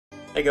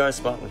Hey guys,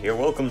 Spartan here.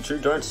 Welcome to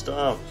Don't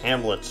Starve,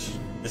 Hamlet.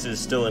 This is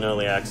still in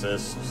early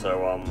access,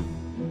 so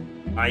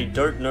I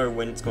don't know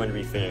when it's going to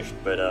be finished,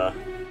 but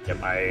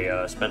yep,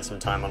 I spent some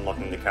time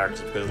unlocking the characters,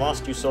 because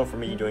last you saw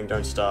from me doing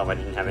Don't Starve, I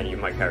didn't have any of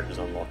my characters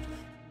unlocked.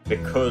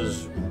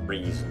 Because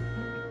reason.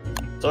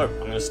 So, I'm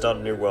going to start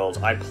a new world.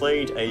 I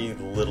played a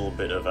little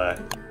bit of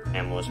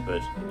Hamlet,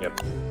 but yep.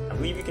 I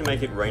believe you can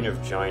make it Reign of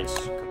Giants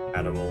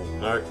compatible.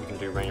 No, you can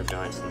do Reign of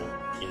Giants and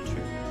then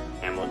into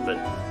Hamlet, but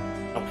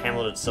not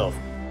Hamlet itself.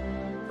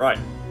 Right.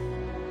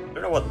 I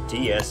don't know what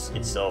DS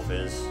itself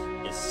is.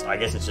 I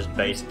guess it's just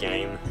base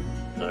game,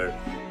 so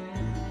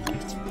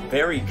it's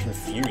very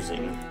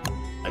confusing.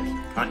 Like,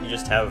 can't you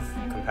just have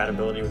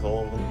compatibility with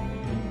all of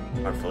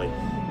them? Hopefully.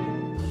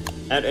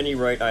 At any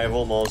rate, I have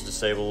all mods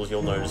disabled,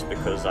 you'll notice,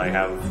 because I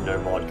have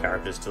no mod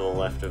characters to the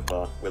left of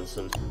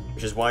Wilson,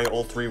 which is why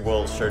all three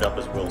worlds showed up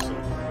as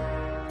Wilson.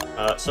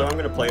 So I'm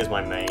going to play as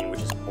my main,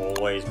 which has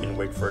always been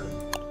Wigford,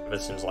 ever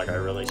since like I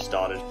really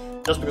started.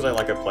 Just because I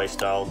like her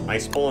playstyle. I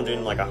spawned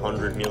in like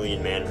 100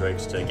 million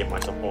mandrakes to get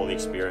myself all the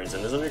experience,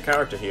 and there's a new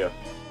character here,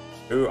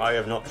 who I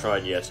have not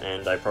tried yet,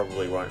 and I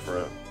probably won't for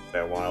a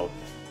fair while.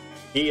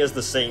 He has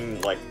the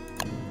same, like,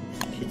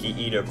 picky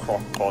eater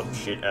crockpot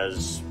shit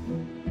as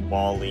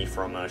Wally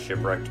from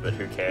Shipwrecked, but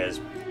who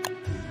cares?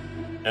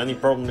 The only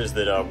problem is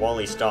that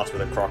Wally starts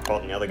with a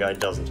crockpot and the other guy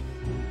doesn't.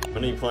 I'm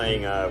going to be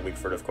playing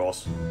Wigford, of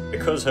course,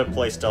 because her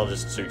playstyle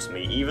just suits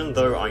me, even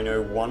though I know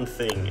one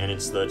thing, and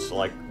it's that,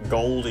 like,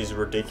 gold is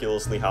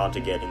ridiculously hard to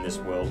get in this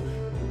world.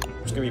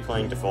 I'm just going to be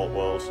playing default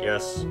world,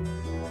 yes,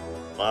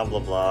 blah blah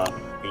blah.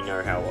 We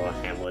know how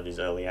Hamlet is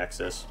early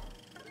access.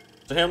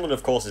 So Hamlet,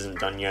 of course, isn't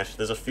done yet.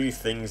 There's a few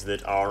things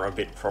that are a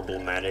bit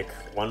problematic.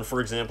 One,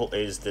 for example,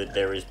 is that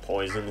there is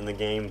poison in the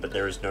game, but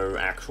there is no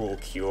actual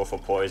cure for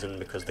poison,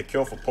 because the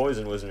cure for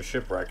poison was in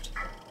Shipwrecked,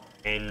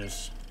 and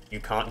you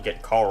can't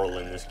get coral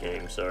in this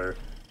game, so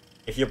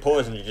if you're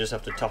poisoned, you just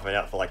have to tough it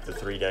out for like the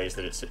 3 days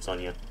that it sits on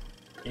you.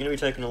 You're gonna be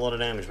taking a lot of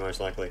damage, most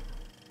likely.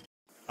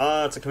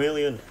 Ah, it's a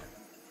chameleon!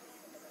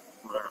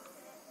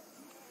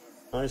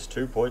 Nice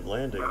 2-point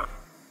landing.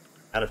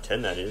 Out of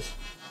 10, that is.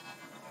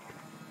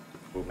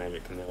 Ooh,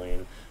 magic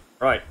chameleon.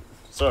 Right,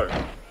 so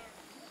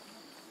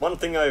one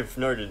thing I've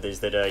noted is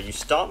that you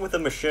start with a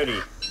machete.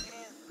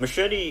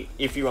 Machete,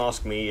 if you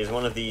ask me, is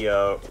one of the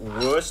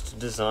worst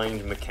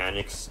designed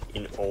mechanics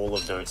in all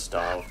of Don't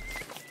Starve.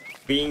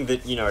 Being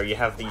that, you know, you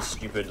have these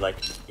stupid, like,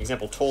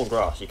 example, tall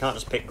grass. You can't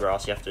just pick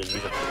grass, you have to use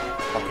a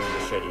fucking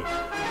machete.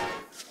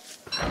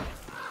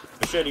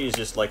 Machete is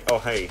just like, oh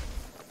hey,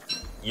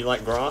 you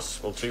like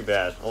grass? Well, too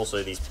bad.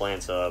 Also, these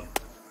plants are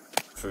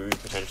food,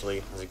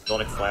 potentially. There's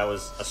exotic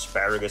flowers,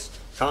 asparagus.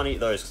 Can't eat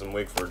those because I'm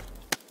Wigford.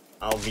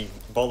 I'll be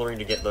bothering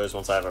to get those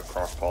once I have a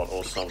crockpot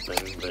or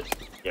something, but,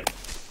 yep.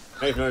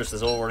 I've noticed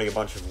there's already a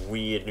bunch of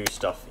weird new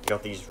stuff. You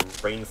got these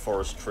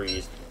rainforest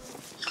trees.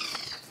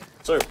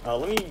 So,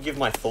 let me give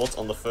my thoughts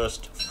on the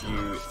first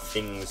few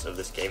things of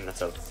this game.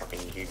 That's a fucking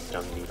huge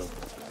dung beetle.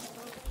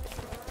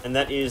 And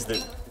that is that,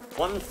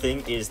 one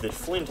thing is that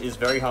flint is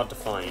very hard to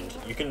find.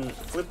 You can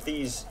flip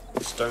these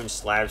stone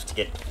slabs to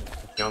get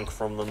junk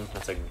from them.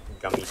 That's a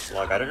gummy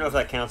slug. I don't know if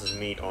that counts as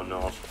meat or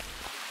not.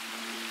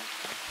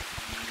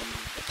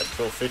 That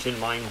will fit in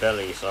my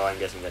belly, so I'm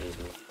guessing that is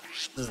meat.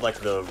 This is like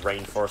the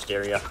rainforest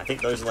area. I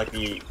think those are like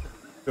the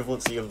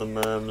equivalency of the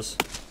merms.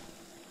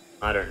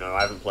 I don't know,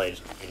 I haven't played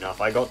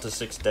enough. I got to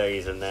 6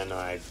 days and then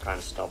I kind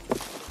of stopped.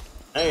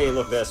 Hey,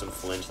 look, there's some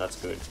flint, that's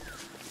good.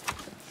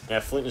 Yeah,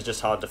 flint is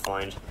just hard to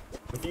find.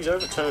 With these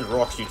overturned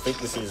rocks, you'd think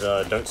this is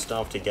Don't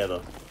Starve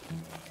Together.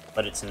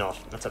 But it's not.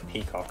 That's a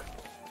peacock.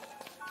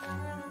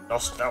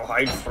 Dost thou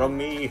hide from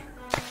me?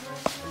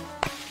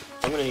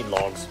 I'm gonna need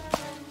logs.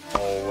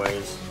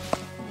 Always.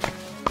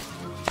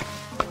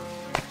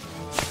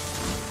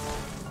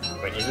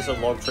 Wait, is this a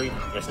log tree?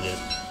 Yes, it is.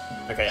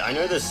 Okay, I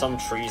know there's some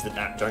trees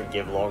that don't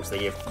give logs, they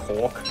give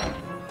cork.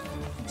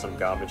 Some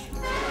garbage.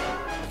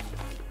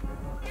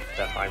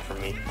 That hide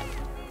from me.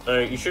 So,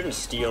 you shouldn't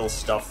steal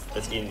stuff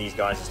that's in these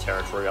guys'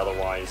 territory,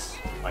 otherwise,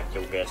 like,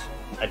 you'll get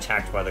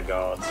attacked by the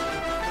guards.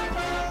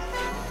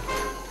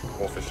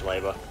 Orphish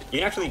labor. You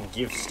can actually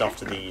give stuff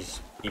to these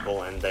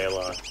people and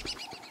they'll,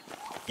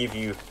 give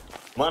you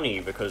money,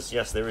 because,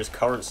 yes, there is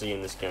currency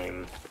in this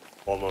game.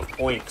 Form of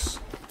oinks.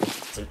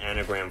 It's an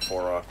anagram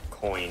for a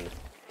coin.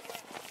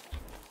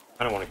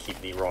 I don't want to keep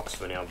the rocks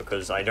for now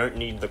because I don't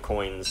need the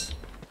coins.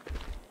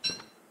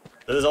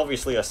 There's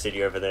obviously a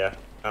city over there.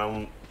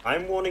 I'm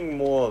wanting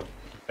more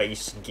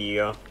base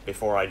gear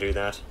before I do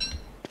that.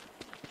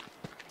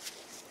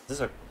 Is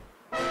this a...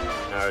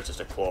 No, it's just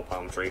a claw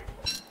palm tree.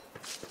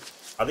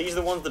 Are these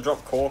the ones that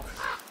drop cork?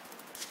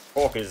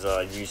 Cork is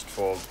used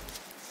for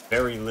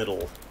very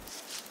little.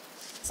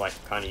 It's like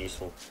kind of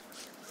useful.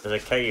 There's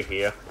a cave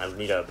here. I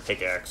need a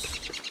pickaxe.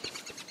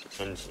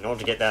 And in order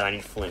to get that, I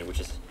need flint,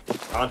 which is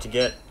hard to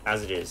get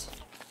as it is.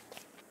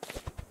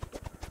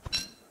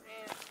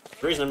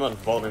 The reason I'm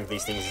not bothering with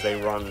these things is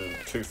they run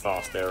too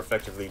fast. They're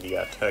effectively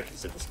the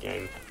turkeys of this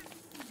game.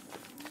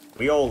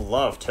 We all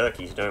love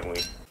turkeys, don't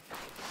we?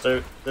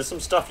 So, there's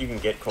some stuff you can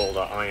get called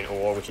iron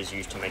ore, which is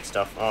used to make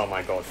stuff. Oh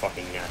my god,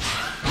 fucking gnats.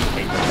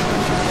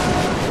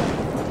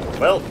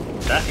 Well,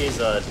 that is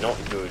not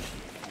good.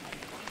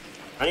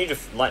 I need to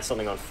light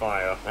something on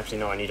fire. Actually,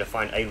 no, I need to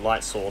find a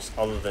light source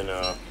other than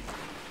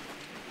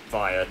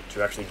fire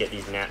to actually get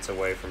these gnats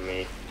away from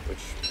me, which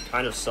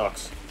kind of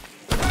sucks.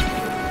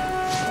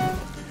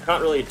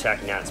 Can't really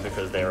attack gnats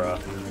because they're,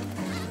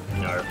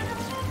 you know,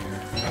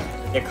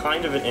 they're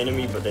kind of an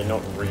enemy, but they're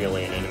not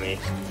really an enemy.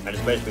 I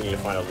just basically need to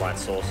find a light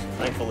source.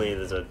 Thankfully,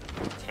 there's a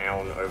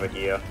town over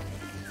here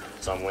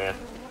somewhere.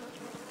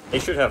 They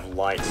should have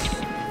lights.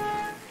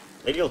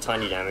 They deal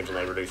tiny damage and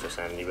they reduce your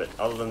sanity, but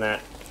other than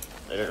that,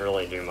 they don't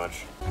really do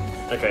much.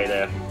 Okay,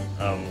 there.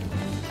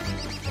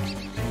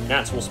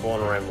 Gnats will spawn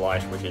around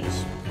light, which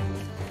is...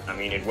 I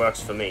mean, it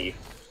works for me.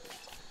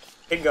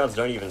 Pig guards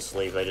don't even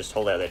sleep, they just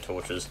hold out their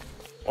torches.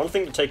 One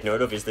thing to take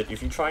note of is that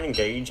if you try and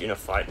engage in a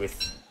fight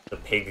with the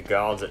pig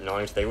guards at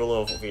night, they will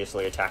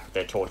obviously attack with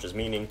their torches,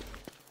 meaning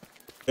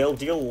they'll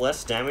deal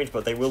less damage,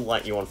 but they will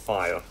light you on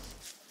fire.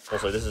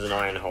 Also, this is an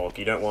iron hulk.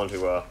 You don't want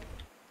to,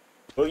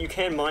 well, you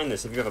can mine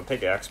this if you have a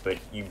pickaxe, but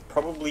you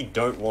probably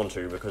don't want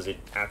to because it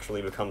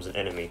actually becomes an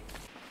enemy.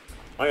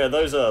 Oh yeah,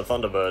 those are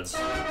thunderbirds.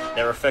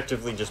 They're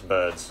effectively just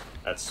birds.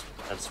 That's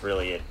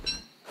really it.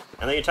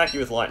 And they attack you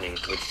with lightning,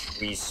 which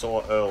we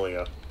saw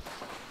earlier.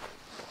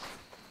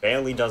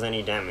 Barely does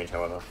any damage,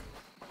 however.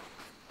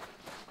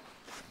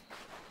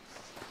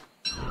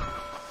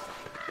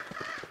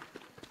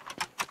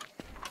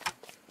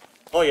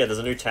 Oh yeah, there's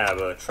a new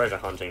tab, treasure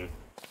hunting.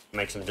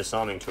 Make some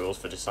disarming tools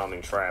for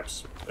disarming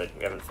traps, but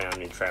we haven't found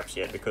any traps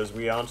yet because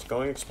we aren't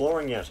going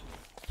exploring yet.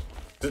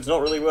 It's not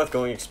really worth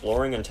going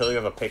exploring until you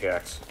have a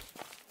pickaxe.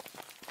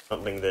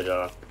 Something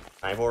that,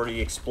 I've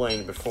already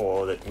explained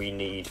before, that we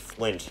need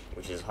flint,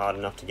 which is hard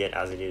enough to get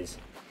as it is.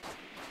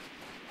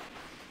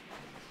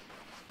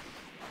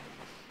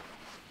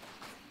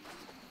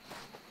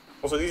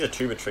 Also, these are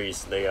tuber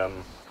trees. They,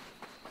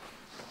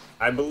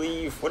 I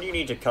believe... What do you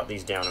need to cut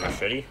these down? A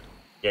machete?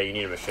 Yeah, you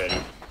need a machete.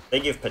 They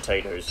give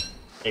potatoes,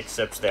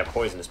 except they're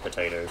poisonous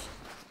potatoes.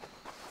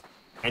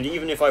 And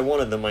even if I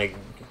wanted them, I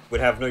would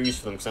have no use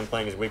for them, because I'm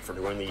playing as Wigford,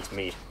 who only eats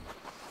meat.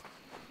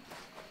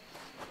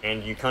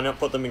 And you cannot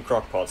put them in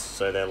crockpots,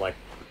 so they're, like,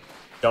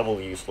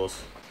 double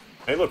useless.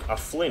 Hey look, a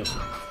flint!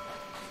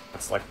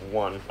 That's like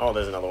one. Oh,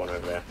 there's another one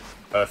over there.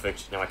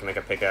 Perfect, now I can make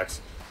a pickaxe.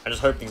 I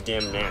just hope these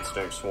damn gnats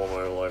don't swarm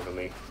all over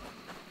me.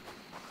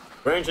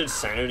 Granted,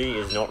 sanity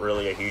is not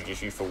really a huge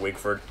issue for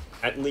Wigford.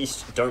 At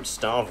least don't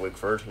starve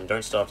Wigford, and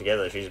Don't Starve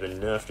Together. She's been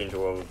nerfed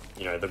into a,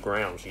 you know, the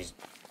ground. She's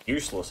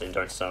useless in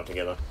Don't Starve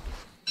Together.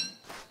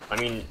 I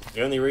mean,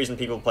 the only reason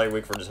people play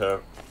Wigford is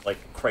her, like,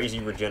 crazy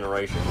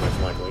regeneration,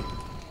 most likely.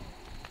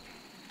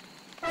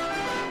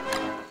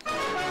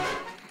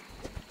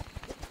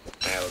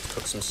 Now, let's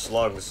cook some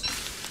slugs.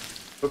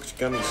 Cooked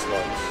gummy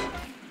slugs.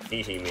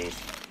 Meaty meat.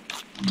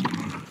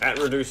 That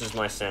reduces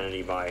my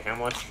sanity by how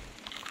much?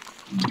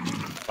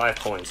 5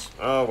 points.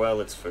 Oh,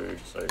 well, it's food,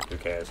 so who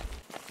cares.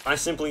 I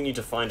simply need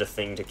to find a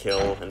thing to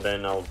kill, and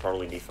then I'll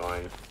probably be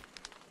fine.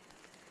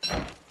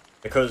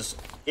 Because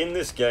in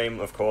this game,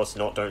 of course,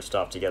 not Don't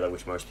Starve Together,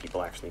 which most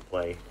people actually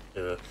play,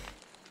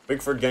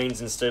 Wigford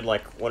gains instead,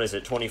 like, what is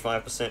it,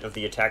 25% of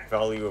the attack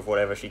value of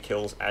whatever she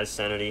kills as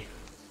sanity.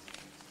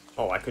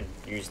 Oh, I could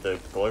use the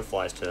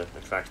glowflies to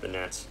attract the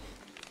gnats.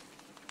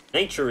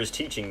 Nature is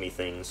teaching me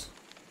things.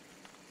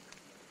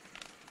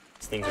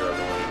 These things are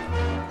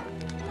annoying.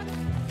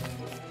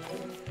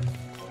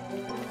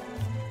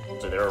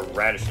 So there are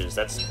radishes,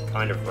 that's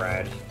kind of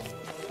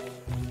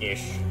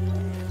rad-ish.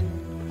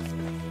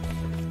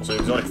 Also,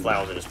 exotic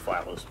flowers are just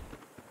flowers.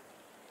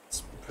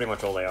 That's pretty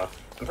much all they are.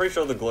 I'm pretty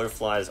sure the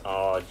glowflies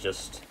are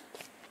just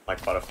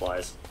like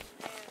butterflies.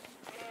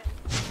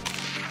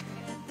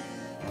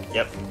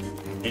 Yep,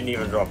 didn't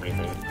even drop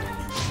anything.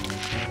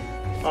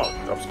 Oh,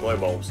 drops glow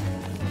bulbs.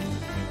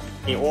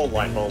 Yeah, or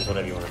light bulbs,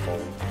 whatever you want to call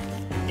them.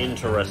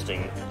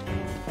 Interesting.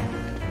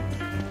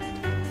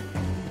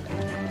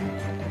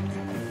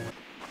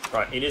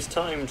 Right, it is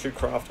time to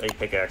craft a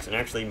pickaxe and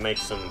actually make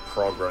some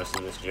progress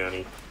in this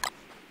journey.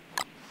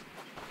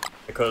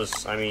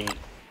 Because, I mean,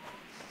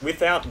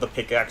 without the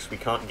pickaxe we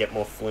can't get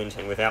more flint,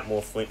 and without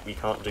more flint we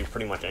can't do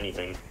pretty much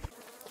anything.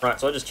 Right,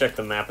 so I just checked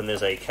the map and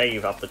there's a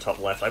cave up the top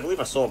left. I believe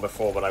I saw it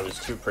before, but I was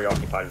too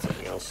preoccupied with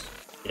something else.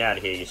 Get out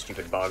of here, you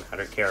stupid bug. I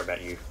don't care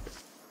about you.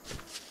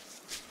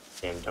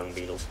 Damn dung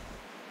beetles.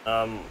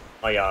 Oh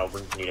yeah, I'll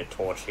need a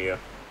torch here.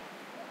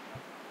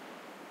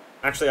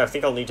 Actually, I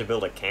think I'll need to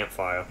build a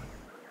campfire.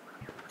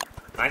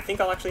 I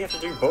think I'll actually have to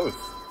do both.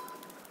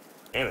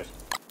 Damn it.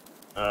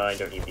 I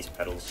don't need these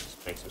petals,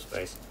 just make some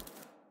space.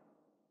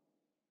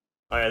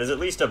 Oh yeah, there's at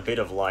least a bit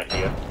of light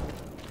here.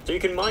 So you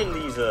can mine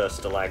these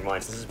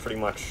stalagmites. This is pretty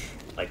much,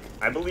 like,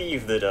 I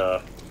believe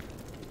that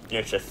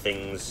miniature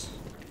things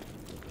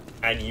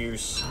had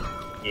use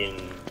in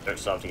Don't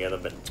Starve Together,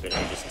 but it's been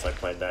ages since I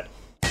played that.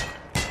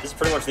 This is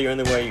pretty much the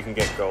only way you can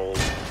get gold,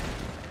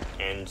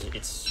 and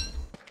it's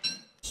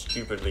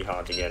stupidly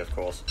hard to get, of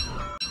course.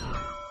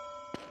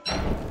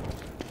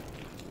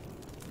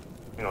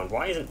 Hang on,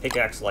 why isn't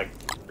pickaxe, like,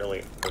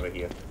 really over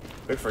here.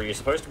 Quickford, you're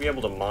supposed to be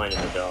able to mine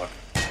in the dark.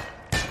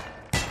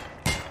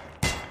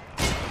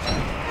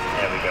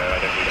 There we go, I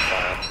don't need a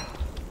fire.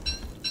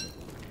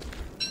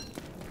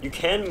 You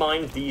can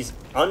mine these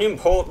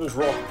unimportant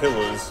rock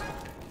pillars,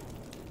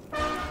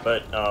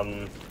 but,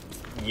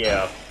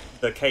 yeah,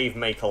 the cave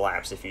may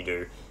collapse if you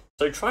do.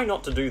 So try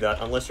not to do that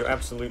unless you're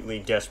absolutely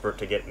desperate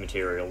to get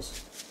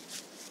materials.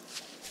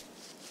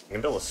 I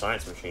can build a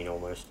science machine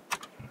almost.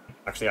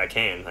 Actually, I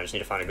can. I just need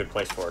to find a good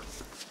place for it.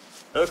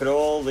 Look at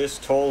all this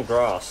tall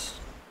grass.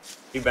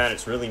 Too bad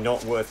it's really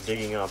not worth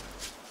digging up.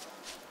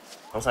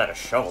 Unless I had a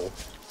shovel.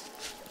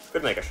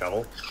 Could make a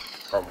shovel.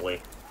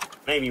 Probably.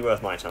 Maybe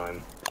worth my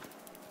time.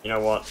 You know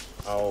what?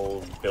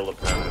 I'll build a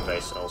permanent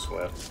base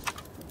elsewhere.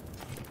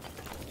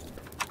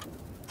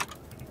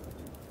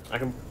 I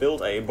can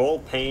build a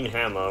ball-peen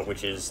hammer,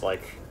 which is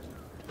like...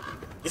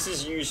 This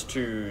is used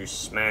to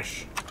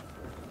smash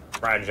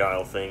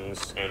fragile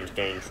things and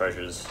gain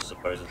treasures,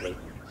 supposedly.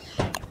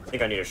 I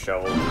think I need a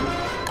shovel.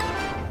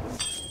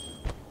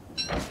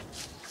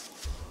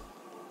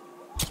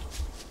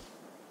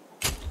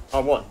 Oh,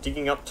 what?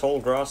 Digging up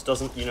tall grass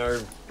doesn't, you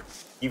know,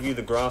 give you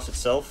the grass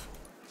itself?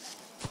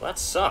 Well, that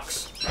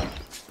sucks.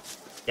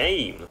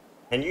 Game.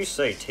 Can you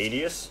say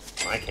tedious?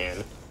 I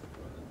can.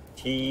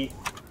 T-I-D-U-S.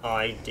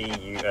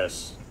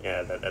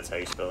 Yeah, that's how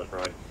you spell it,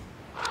 right.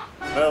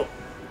 Well,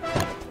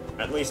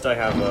 at least I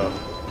have a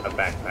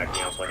backpack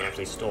now, so I can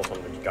actually store some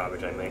of the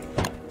garbage I make.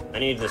 I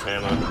need this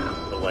hammer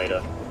for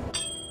later.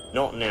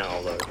 Not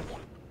now, though.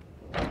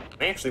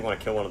 I actually want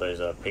to kill one of those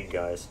pig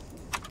guys.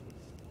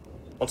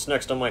 What's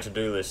next on my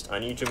to-do list? I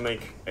need to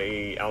make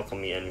a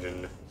alchemy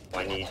engine.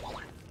 I need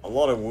a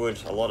lot of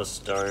wood, a lot of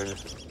stone,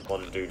 a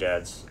lot of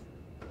doodads.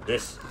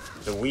 This,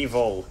 the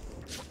Weevil,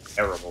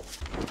 terrible.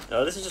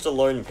 This is just a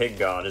lone pig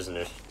guard, isn't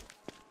it?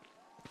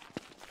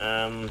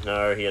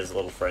 No, he has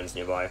little friends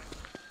nearby.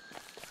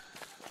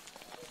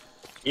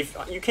 If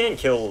you can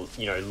kill,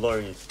 you know,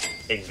 lone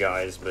pig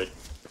guys, but it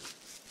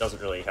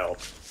doesn't really help.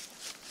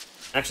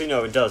 Actually,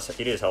 no, it does.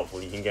 It is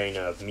helpful. You can gain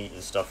meat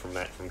and stuff from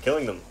that, from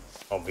killing them,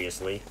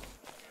 obviously.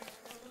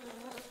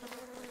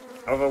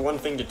 However, one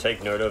thing to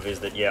take note of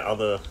is that, yeah,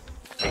 other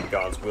pig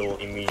guards will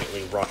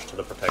immediately rush to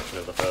the protection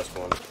of the first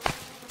one.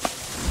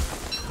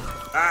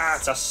 Ah,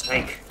 it's a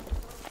snake!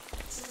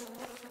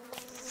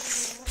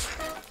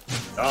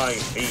 Die,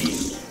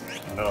 bees!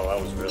 Oh,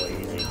 that was really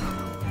easy.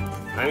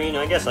 I mean,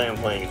 I guess I am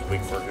playing as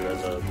Wigford, who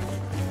has a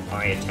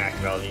high attack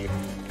value.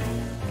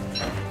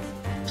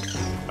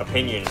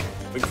 Opinion.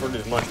 Wigford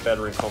is much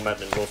better in combat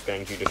than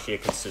Wolfgang due to sheer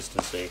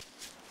consistency.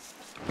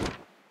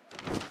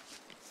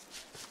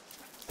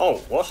 Oh,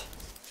 what?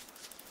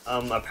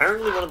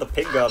 Apparently one of the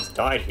pig guards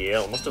died here.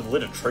 It must have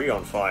lit a tree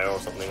on fire or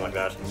something like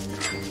that.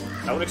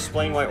 That would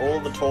explain why all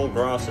the tall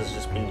grass has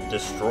just been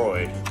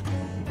destroyed.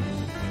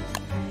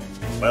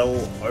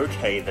 Well,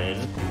 okay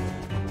then.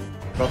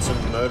 Got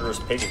some murderous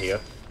pig here.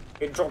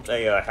 It dropped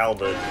a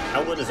halberd.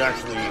 Halberd is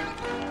actually...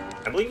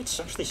 I believe it's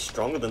actually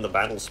stronger than the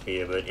battle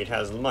spear, but it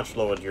has much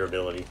lower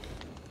durability.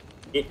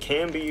 It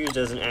can be used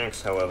as an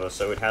axe, however,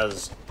 so it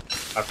has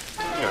a,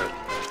 you know,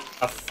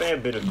 a fair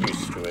bit of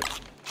use to it.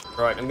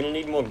 Right, I'm gonna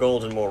need more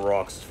gold and more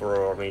rocks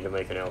for me to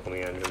make an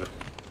alchemy engine.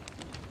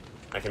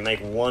 I can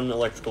make one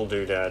electrical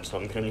doodad, so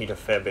I'm gonna need a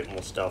fair bit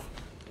more stuff.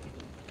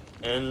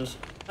 And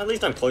at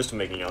least I'm close to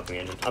making an alchemy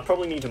engine. I'll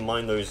probably need to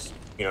mine those,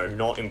 you know,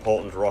 not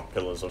important rock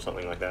pillars or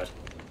something like that.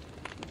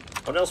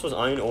 What else was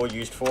iron ore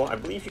used for? I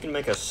believe you can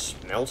make a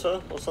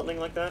smelter or something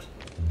like that.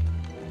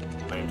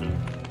 Lantern.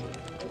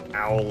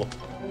 Owl.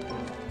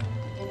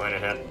 Miner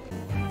hat.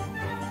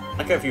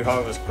 I care if you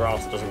harvest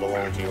grass that doesn't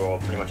belong to you, or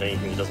pretty much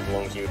anything that doesn't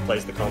belong to you, it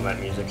plays the combat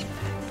music.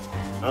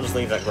 I'll just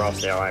leave that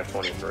grass there, I have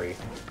 23.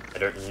 I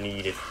don't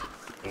need it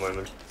at the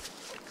moment.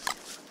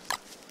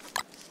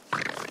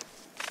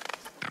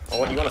 Oh,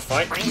 what, you wanna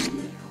fight?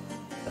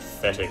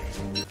 Pathetic.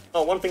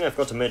 Oh, one thing I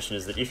forgot to mention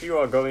is that if you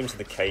are going to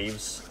the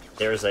caves,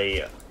 there is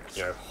a,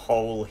 you know,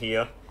 hole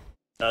here.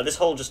 This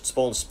hole just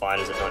spawns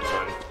spiders at night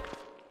time.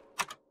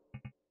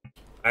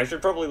 I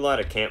should probably light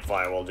a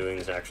campfire while doing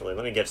this, actually.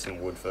 Let me get some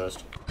wood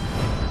first.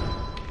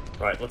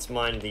 Right, let's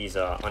mine these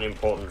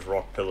unimportant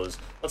rock pillars.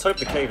 Let's hope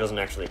the cave doesn't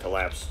actually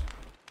collapse.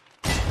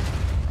 It's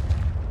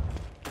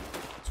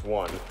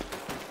one.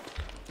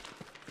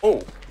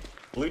 Oh!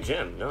 Blue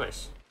gem,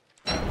 nice.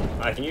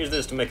 I can use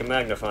this to make a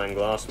magnifying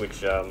glass,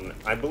 which,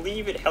 I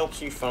believe it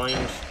helps you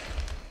find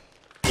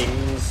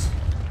things.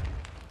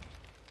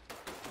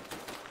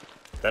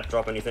 Did that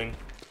drop anything?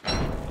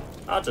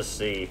 Hard to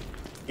see.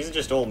 These are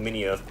just all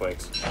mini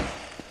earthquakes.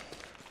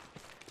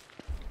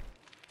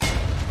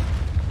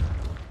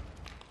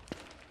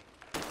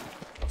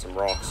 Got some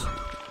rocks.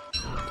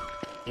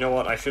 You know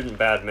what, I shouldn't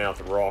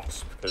badmouth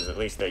rocks, because at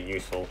least they're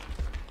useful.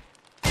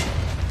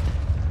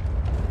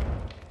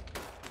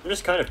 I'm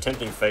just kind of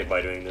tempting fate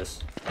by doing this.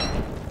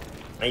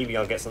 Maybe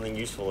I'll get something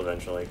useful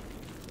eventually.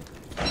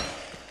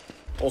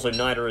 Also,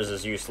 Niter is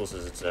as useless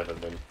as it's ever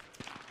been.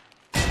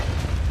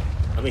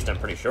 At least I'm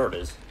pretty sure it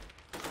is.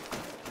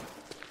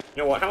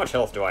 You know what, how much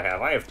health do I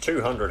have? I have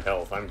 200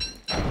 health. I'm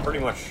pretty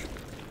much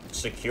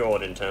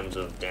secured in terms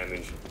of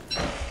damage.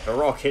 The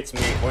rock hits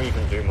me, it won't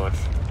even do much.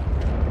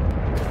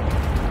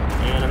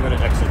 And I'm gonna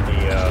exit the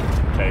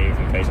cave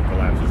in case it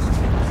collapses.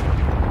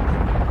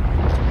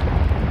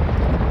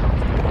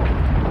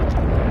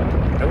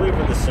 I believe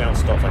when the sound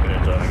stops I can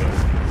enter again.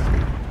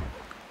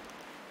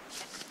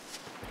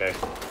 Okay.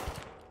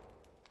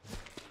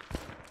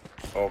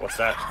 Oh, what's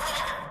that?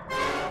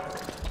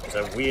 It's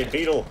a weird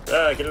beetle!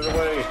 Ah, get it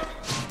away!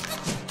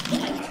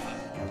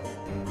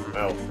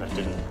 Well, that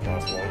didn't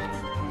last long.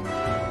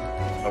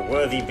 A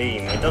worthy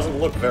beam. It doesn't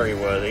look very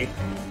worthy.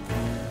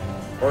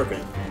 Broken.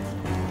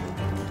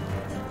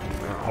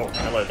 Oh,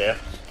 hello there.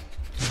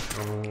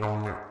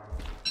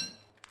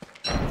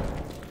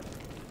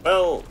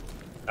 Well,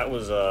 that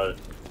was,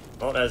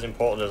 not as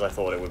important as I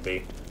thought it would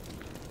be.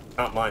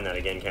 Can't mine that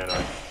again, can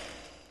I?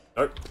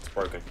 Nope, it's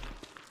broken.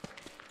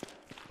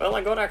 Well,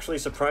 I got actually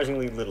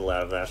surprisingly little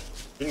out of that.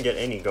 Didn't get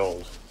any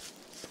gold.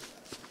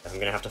 I'm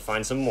gonna have to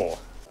find some more.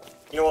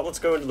 You know what, let's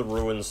go into the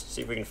ruins,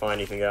 see if we can find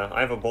anything there.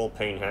 I have a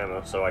ball-peen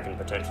hammer, so I can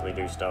potentially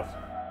do stuff.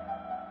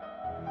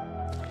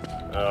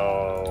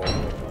 Oh...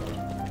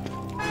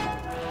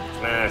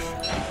 Smash!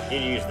 Need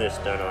to use this,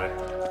 don't I?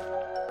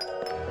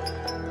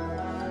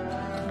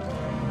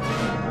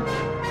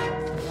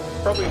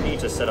 Probably need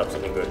to set up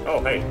something good.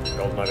 Oh, hey,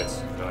 gold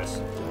nuggets.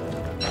 Nice.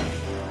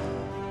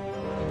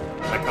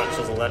 I can't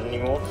chisel that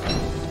anymore.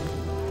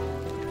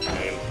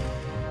 Damn.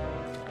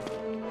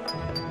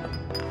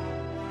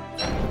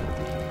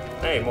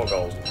 Hey, more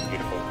gold.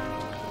 Beautiful.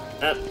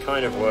 That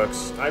kind of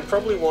works. I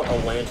probably want a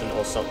lantern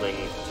or something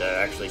to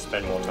actually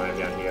spend more time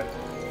down here.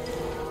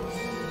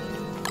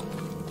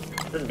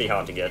 Shouldn't be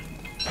hard to get.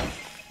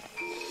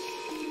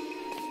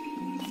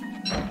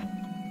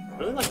 I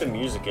really like the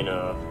music in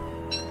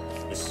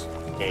this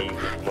game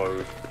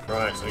mode.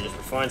 Right, so we just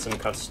refined some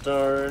cut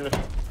stone.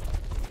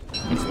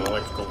 Get some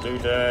electrical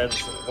doodads.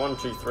 1,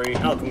 2, 3,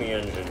 alchemy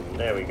engine.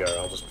 There we go.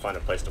 I'll just find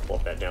a place to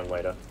plop that down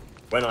later.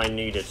 When I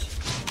need it.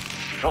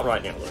 Not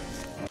right now, though.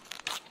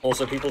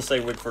 Also, people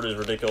say Wigford is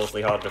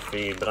ridiculously hard to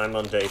feed, but I'm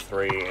on day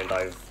 3, and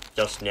I've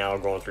just now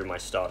gone through my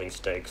starting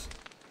stakes.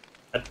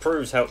 That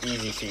proves how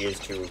easy she is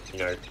to, you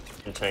know,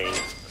 contain.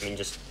 I mean,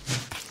 just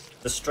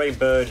the stray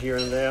bird here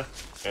and there,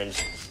 and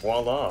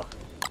voila.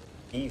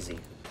 Easy.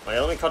 I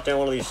only cut down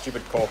one of these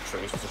stupid cork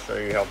trees to show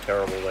you how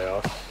terrible they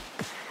are.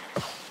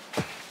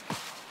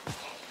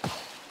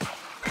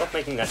 Stop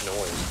making that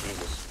noise,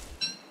 Jesus.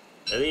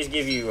 Now, these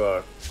give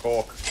you,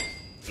 cork.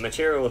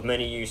 Material with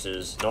many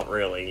uses. Not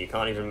really. You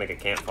can't even make a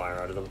campfire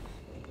out of them.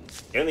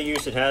 The only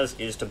use it has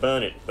is to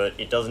burn it, but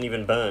it doesn't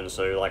even burn,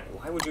 so, like,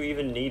 why would you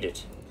even need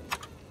it?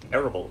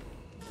 Terrible.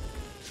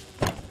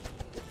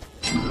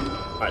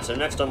 Alright, so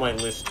next on my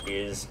list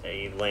is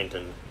a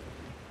lantern.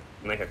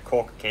 Make a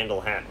cork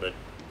candle hat, but,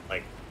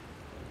 like,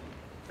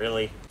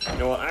 really? You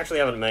know what, I actually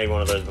haven't made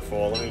one of those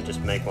before, let me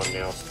just make one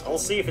now. I'll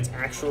see if it's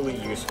actually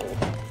useful.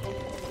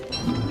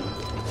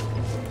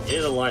 It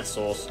is a light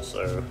source,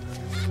 so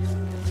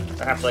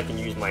perhaps I can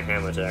use my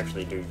hammer to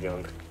actually do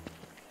junk.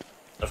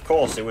 Of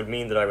course, it would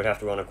mean that I would have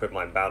to unequip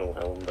my battle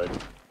helm, but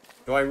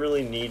do I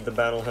really need the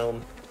battle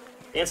helm?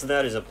 The answer to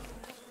that is a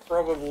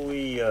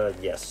probably,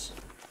 yes.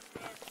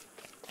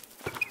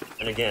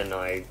 And again,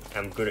 I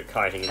am good at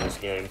kiting in this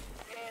game.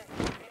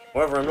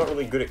 However, I'm not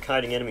really good at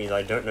kiting enemies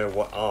I don't know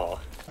what are.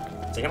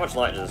 See, how much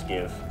light does this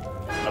give?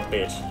 A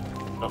bit.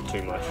 Not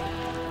too much.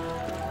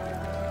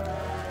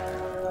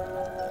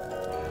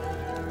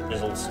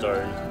 Chiseled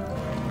stone.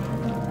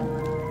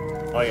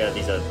 Oh yeah,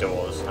 these are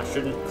doors. I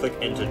shouldn't click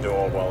enter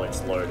door while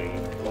it's loading,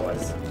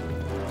 otherwise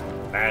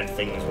bad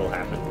things will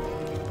happen.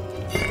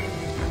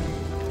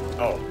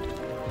 Oh.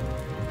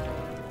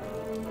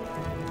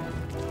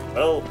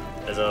 Well,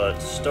 there's a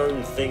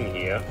stone thing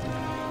here.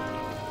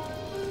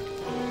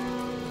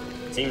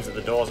 It seems that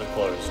the doors are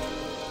closed.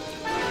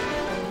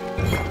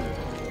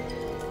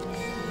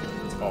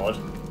 It's odd.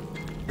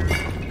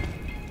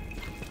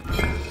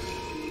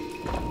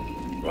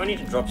 Do I need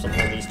to drop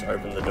something on these to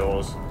open the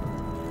doors?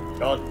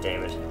 God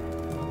damn it.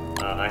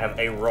 I have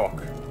a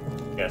rock.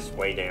 Yes,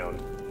 way down.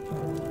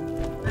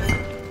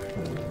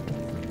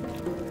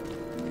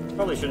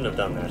 Probably shouldn't have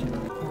done that.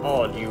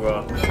 Oh,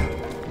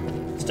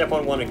 you, step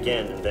on one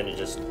again, and then it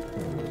just,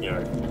 you know,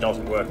 it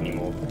doesn't work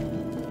anymore.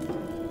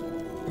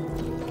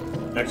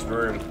 Next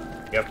room.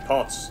 You have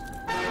pots.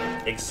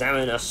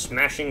 Examine a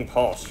smashing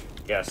pot.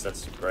 Yes,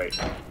 that's great.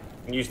 You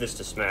can use this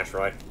to smash,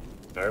 right?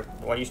 No.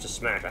 What do I use to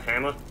smash? A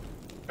hammer?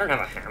 I don't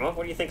have a hammer.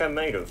 What do you think I'm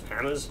made of?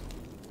 Hammers?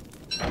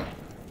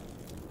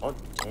 Oh,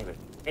 damn it.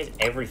 There's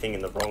everything in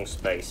the wrong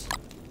space.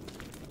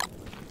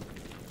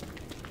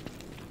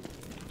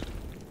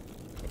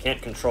 I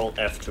can't control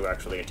F to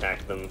actually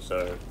attack them,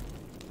 so...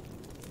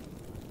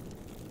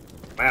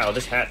 Wow,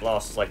 this hat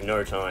lasts like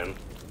no time.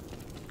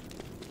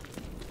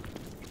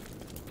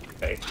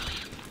 Okay.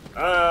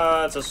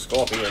 Ah, it's a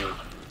scorpion.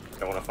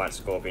 Don't want to fight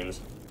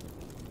scorpions.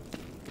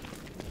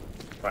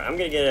 Right, I'm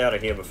gonna get out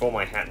of here before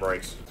my hat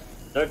breaks.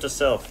 Note to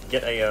self,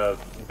 get a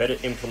better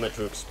implement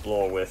to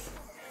explore with.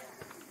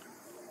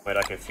 Wait,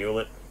 I can fuel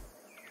it.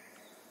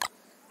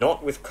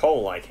 Not with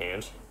coal, I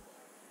can't.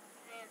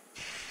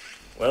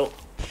 Well,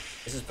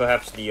 this is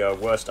perhaps the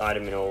worst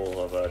item in all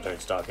of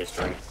Don't Starve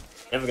history.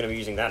 Never gonna be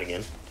using that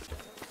again. Is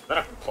that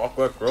a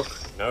clockwork rook?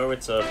 No,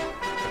 it's a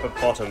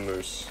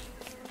hippopotamus.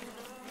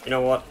 You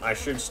know what? I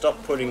should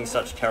stop putting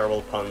such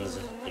terrible puns,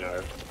 you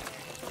know.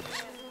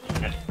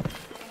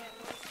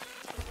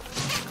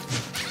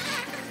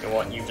 You know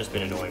what? You've just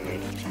been annoying me.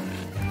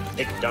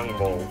 Thick dung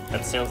ball.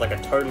 That sounds like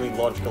a totally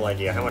logical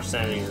idea. How much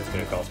sanity is this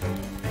gonna cost me?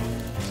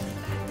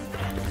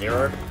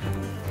 0?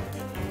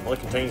 All it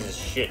contains is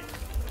shit.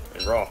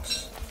 And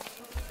rocks.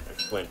 And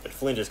flint. But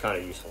flint is kind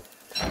of useful.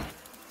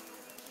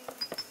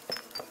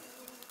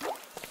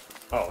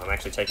 Oh, I'm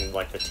actually taking,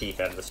 like, the teeth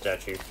out of the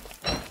statue.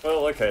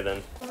 Well, okay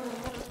then.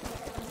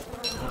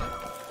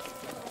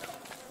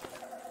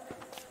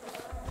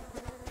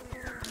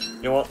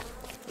 You know what?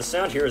 The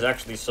sound here is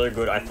actually so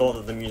good, I thought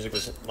that the music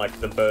was, like,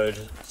 the bird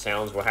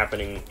sounds were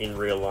happening in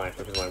real life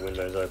because my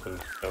window's open.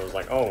 So I was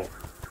like, oh,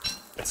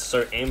 it's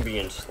so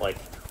ambient, like,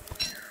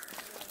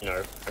 you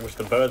know, I wish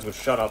the birds would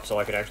shut up so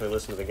I could actually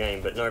listen to the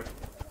game, but nope,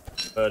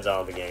 birds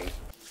are the game.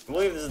 I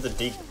believe this is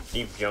the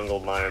deep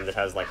jungle biome that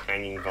has, like,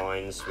 hanging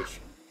vines, which,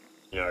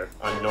 you know,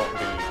 are not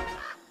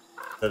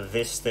the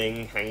this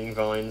thing hanging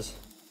vines.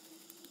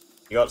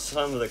 You got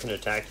some that can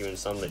attack you and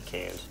some that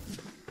can't.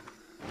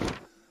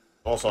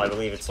 Also, I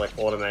believe it's like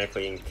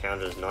automatically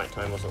encounters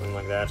nighttime or something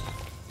like that.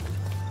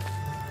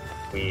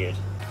 Weird.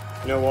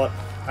 You know what?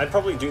 I'd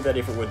probably do that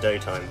if it were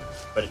daytime,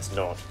 but it's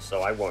not,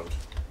 so I won't.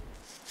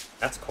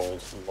 That's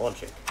called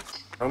logic.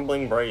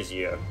 Crumbling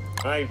brazier.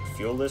 Can I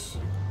fuel this?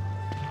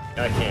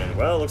 Yeah, I can.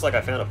 Well, looks like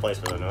I found a place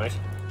for the night.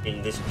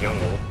 In this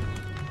jungle.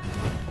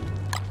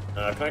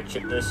 Can I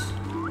chip this?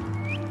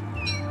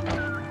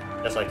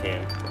 Yes, I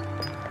can.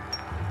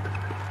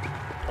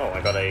 Oh,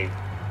 I got a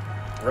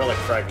relic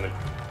fragment.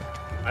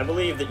 I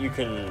believe that you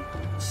can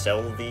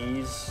sell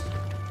these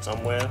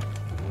somewhere.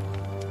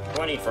 What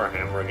do I need for a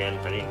hammer again?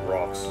 I need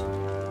rocks.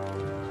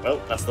 Well,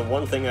 that's the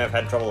one thing I've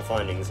had trouble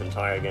finding this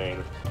entire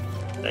game.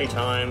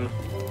 Daytime.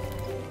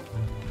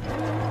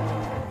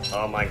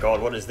 Oh my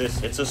god, what is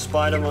this? It's a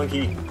spider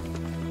monkey!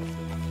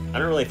 I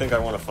don't really think I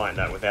want to fight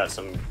that without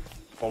some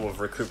form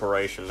of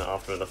recuperation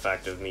after the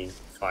fact of me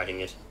fighting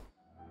it.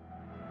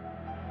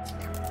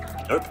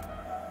 Nope.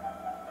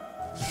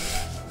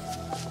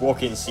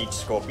 Walk in, seek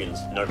scorpions.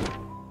 Nope.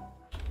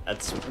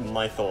 That's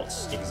my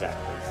thoughts,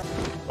 exactly.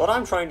 What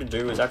I'm trying to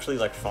do is actually,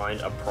 like, find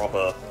a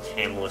proper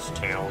Hamlet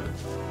town.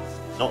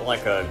 Not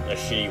like a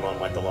shitty one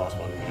like the last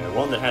one, you know,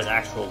 one that has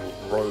actual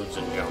roads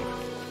and junk.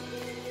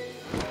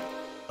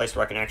 A place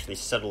where I can actually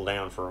settle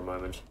down for a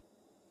moment.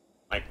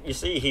 Like, you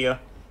see here,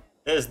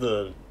 there's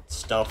the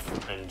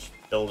stuff and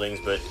buildings,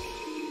 but,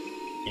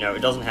 you know,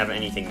 it doesn't have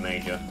anything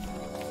major.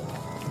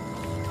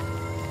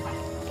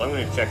 So I'm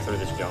gonna check through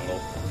this jungle.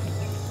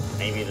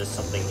 Maybe there's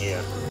something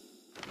here.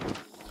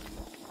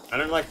 I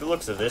don't like the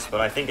looks of this,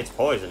 but I think it's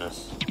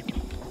poisonous.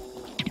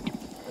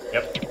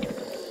 Yep.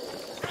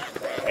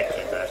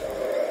 Exit that.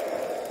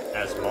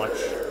 As much.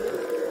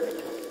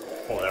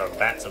 Oh, there are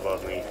bats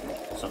above me,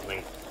 or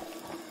something.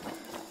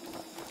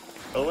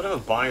 Well, whatever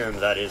biome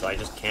that is, I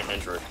just can't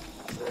enter it.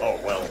 Oh,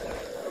 well.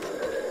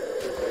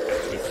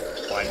 Actually,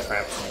 fly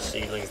traps and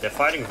seedlings. They're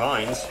fighting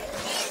vines.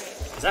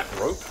 Is that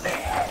rope?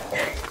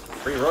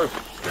 Free rope.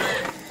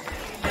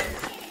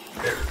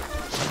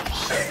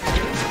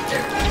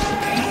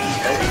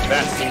 Well, these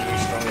bats seem to be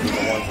stronger than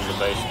the ones in the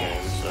base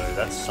game, so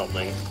that's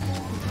something.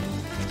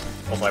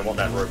 Also, I want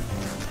that rope.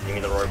 Give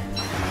me the rope.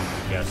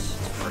 Yes,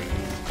 it's free.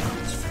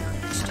 It's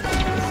free.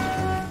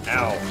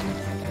 Ow.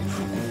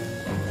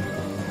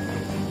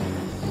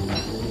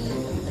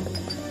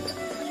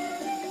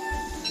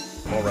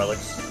 More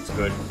relics. It's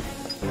good.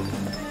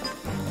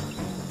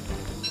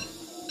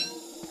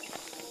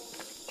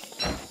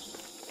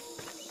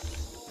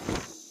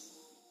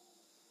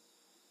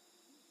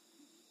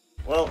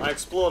 Well, I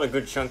explored a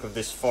good chunk of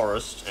this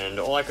forest, and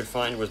all I could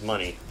find was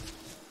money.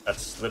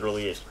 That's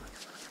literally it.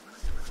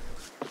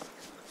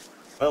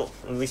 Well,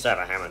 at least I have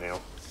a hammer now.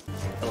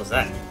 What was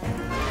that?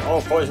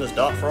 Oh, poisonous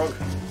dart frog?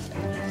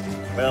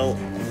 Well,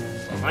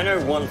 I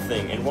know one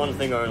thing, and one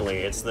thing only.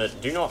 It's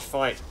that do not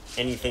fight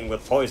anything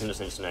with poisonous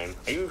in its name.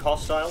 Are you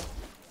hostile?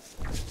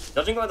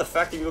 Judging by the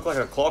fact that you look like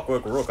a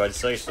clockwork rook, I'd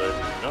say so.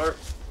 No.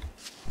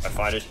 I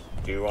fight it.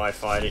 Do I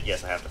fight it?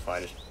 Yes, I have to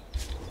fight it.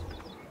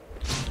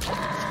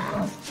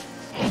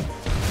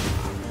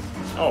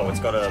 Oh,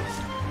 it's got a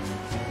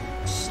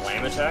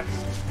slam attack?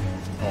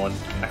 Oh,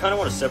 I kind of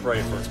want to separate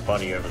it from its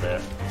buddy over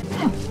there.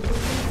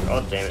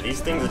 God damn it,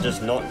 these things are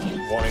just not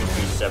wanting to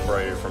be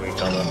separated from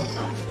each other.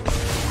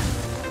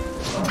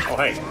 Oh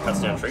hey, cuts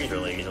down trees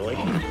really easily.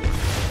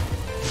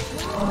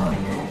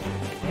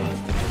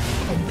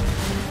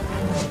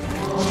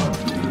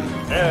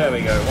 There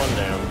we go, one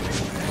down.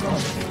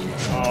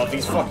 Oh,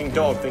 these fucking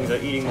dog things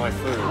are eating my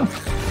food.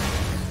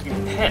 You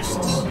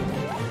pests!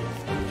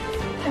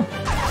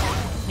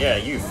 Yeah,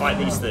 you fight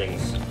these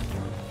things.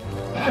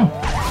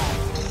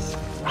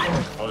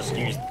 I'll just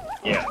use...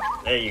 yeah,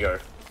 there you go.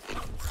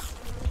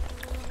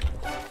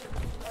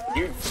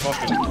 You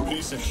fucking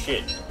piece of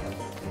shit.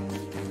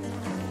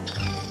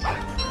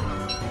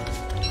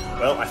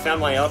 Well, I found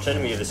my arch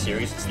enemy of the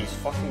series. It's these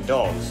fucking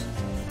dogs.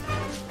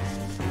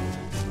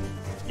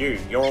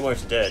 You're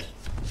almost dead.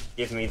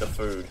 Give me the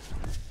food.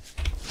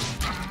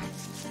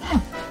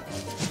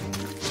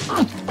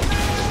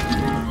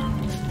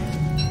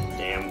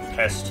 Damn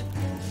pest.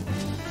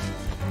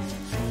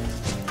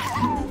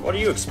 What are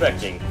you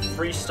expecting?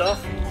 Free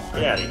stuff?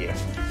 Get out of here.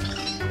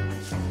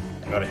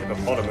 Got a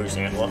hippopotamus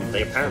antler.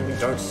 They apparently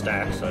don't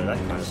stack, so that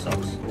kind of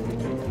sucks.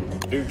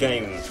 New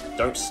game,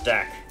 don't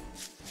stack.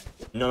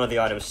 None of the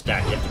items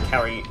stack. You have to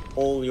carry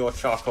all your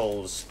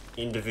charcoals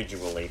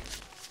individually.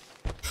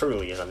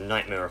 Truly is a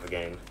nightmare of a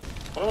game.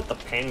 I wonder what the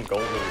pen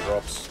golden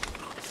drops.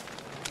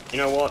 You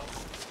know what?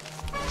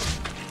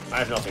 I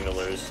have nothing to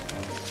lose.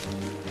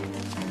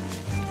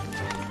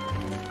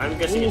 I'm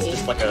guessing it's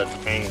just like a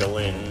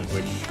pangolin,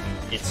 which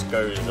it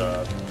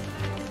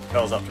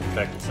curls up to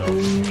protect itself.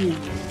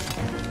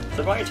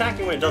 So by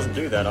attacking when it doesn't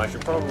do that, I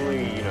should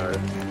probably, you know,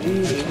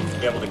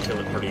 be able to kill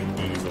it pretty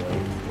easily.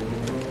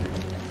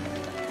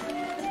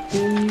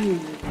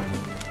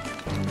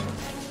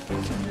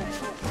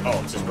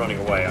 Oh, it's just running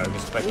away. I was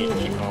expecting it to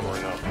keep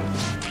armoring up.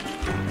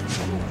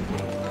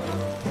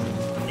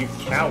 You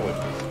coward!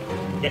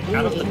 Get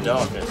out of the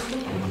darkness!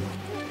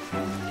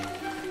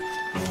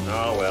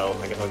 Oh well,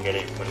 I guess I'll get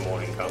it when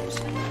morning comes.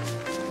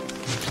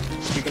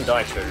 You can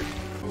die too.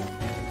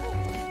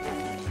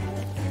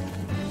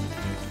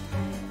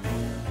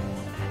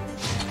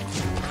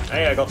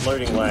 Hey, I got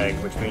loading lag,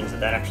 which means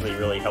that actually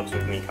really helps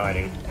with me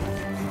kiting.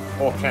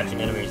 Or catching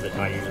enemies that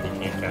I usually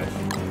can't catch.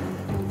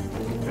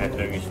 I have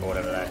no use for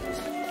whatever that is.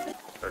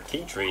 There are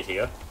tea trees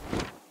here.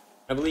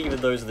 I believe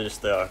that those are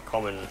just the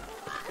common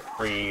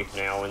tree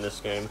now in this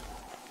game.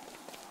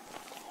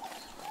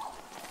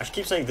 I should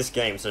keep saying this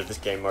game instead of this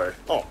game mode.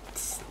 Oh,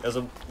 there's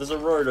a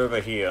road over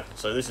here,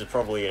 so this is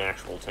probably an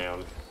actual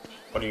town.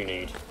 What do you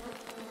need?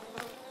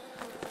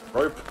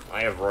 Rope?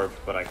 I have rope,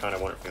 but I kind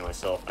of want it for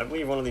myself. I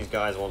believe one of these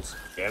guys wants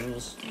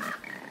gems.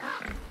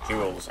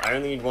 Jewels. I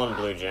only need one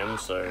blue gem,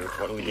 so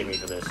what will he give me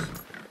for this?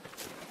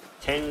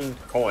 10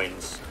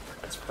 coins.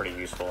 That's pretty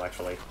useful,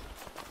 actually.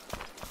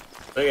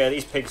 So yeah,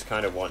 these pigs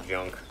kind of want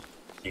junk.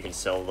 You can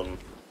sell them,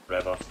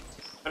 whatever.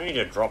 I need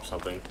to drop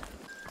something.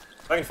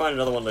 If I can find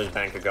another one of those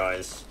banker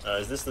guys.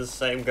 Is this the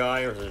same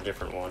guy, or is it a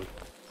different one?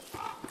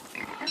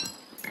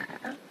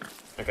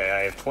 Okay,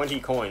 I have 20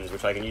 coins,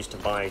 which I can use to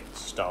buy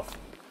stuff.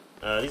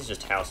 These are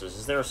just houses.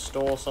 Is there a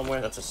store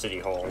somewhere? That's a city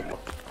hall.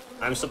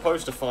 I'm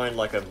supposed to find,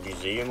 like, a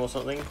museum or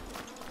something?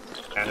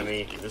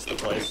 Academy, is this the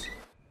place?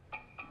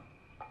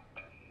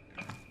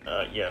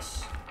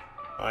 Yes.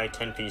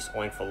 10-piece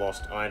oink for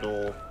lost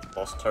idol,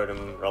 lost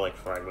totem, relic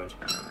fragment.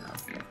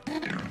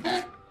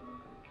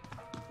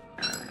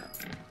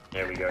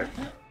 There we go.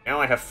 Now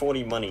I have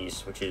 40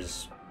 monies, which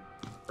is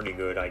pretty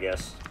good, I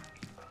guess.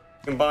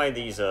 You can buy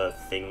these,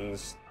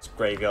 things. It's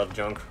graveyard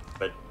junk,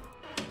 but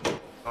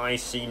I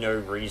see no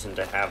reason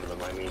to have them.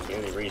 I mean, the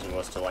only reason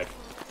was to, like,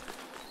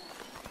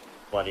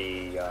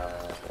 bloody,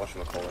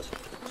 whatchamacallit,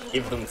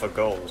 give them for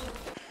gold.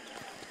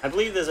 I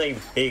believe there's a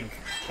big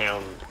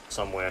town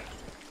somewhere.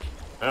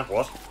 Huh,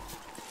 what?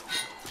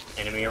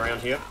 Enemy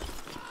around here?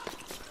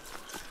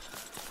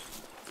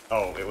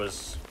 Oh, it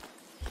was...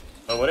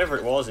 Oh, whatever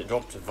it was, it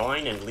dropped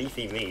vine and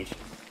leafy meat.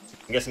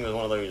 I'm guessing it was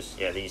one of those,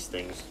 yeah, these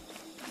things.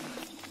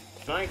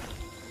 Can I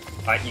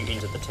fight you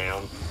into the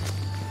town?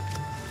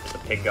 Get the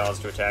pig guards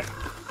to attack.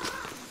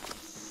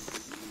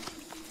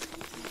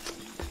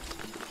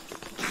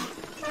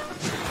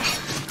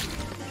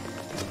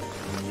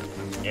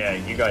 Yeah,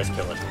 you guys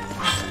kill it.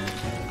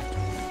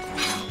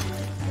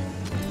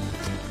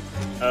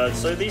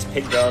 So these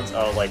pig guards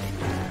are, like,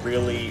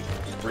 really,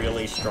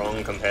 really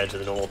strong compared to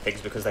the normal pigs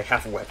because they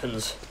have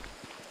weapons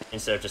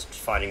instead of just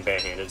fighting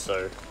barehanded,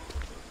 so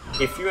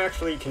if you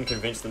actually can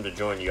convince them to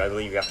join you, I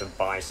believe you have to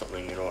buy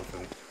something in order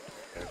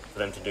for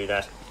them to do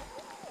that.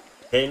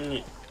 Then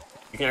you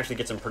can actually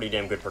get some pretty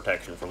damn good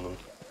protection from them.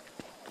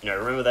 You know,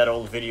 remember that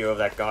old video of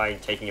that guy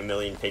taking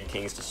 1,000,000 pig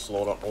kings to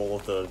slaughter all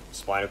of the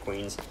spider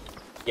queens?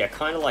 Yeah,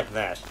 kind of like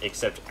that,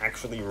 except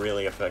actually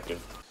really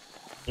effective.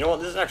 You know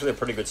what, this is actually a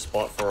pretty good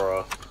spot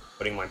for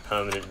putting my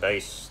permanent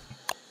base.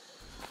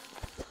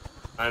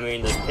 I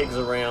mean, there's pigs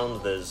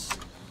around, there's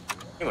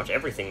pretty much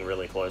everything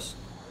really close.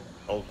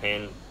 Gold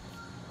pen.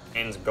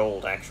 Pen's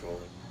gold,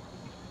 actually.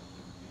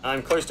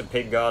 I'm close to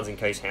pig guards in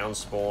case hounds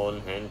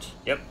spawn, and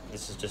yep,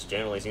 this is just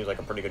generally seems like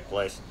a pretty good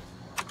place.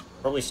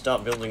 Probably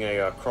start building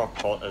a crock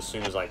pot as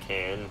soon as I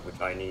can,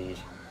 which I need.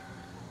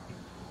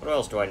 What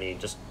else do I need?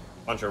 Just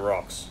a bunch of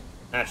rocks.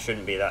 That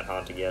shouldn't be that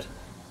hard to get.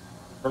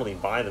 Probably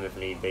buy them if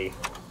need be.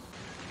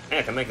 Hey,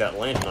 I can make that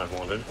lantern I've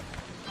wanted.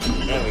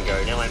 There we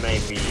go, now I may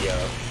be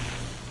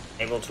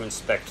able to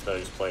inspect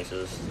those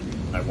places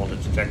I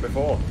wanted to check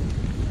before.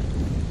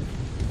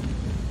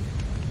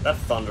 That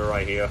thunder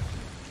right here.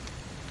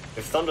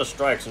 If thunder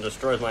strikes and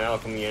destroys my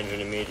alchemy engine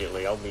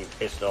immediately, I'll be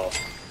pissed off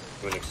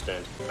to an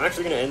extent. I'm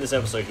actually going to end this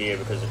episode here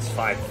because it's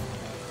 5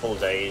 full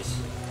days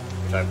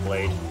which I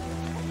played.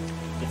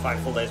 5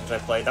 full days which I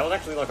played. That was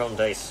actually like on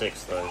day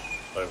 6 though,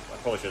 so I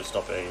probably should have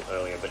stopped it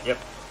earlier, but yep.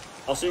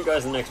 I'll see you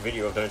guys in the next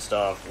video of Don't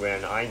Starve,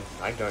 when I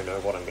don't know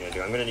what I'm gonna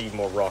do. I'm gonna need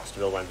more rocks to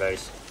build my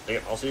base. So,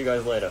 yep, I'll see you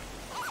guys later.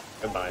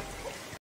 Goodbye.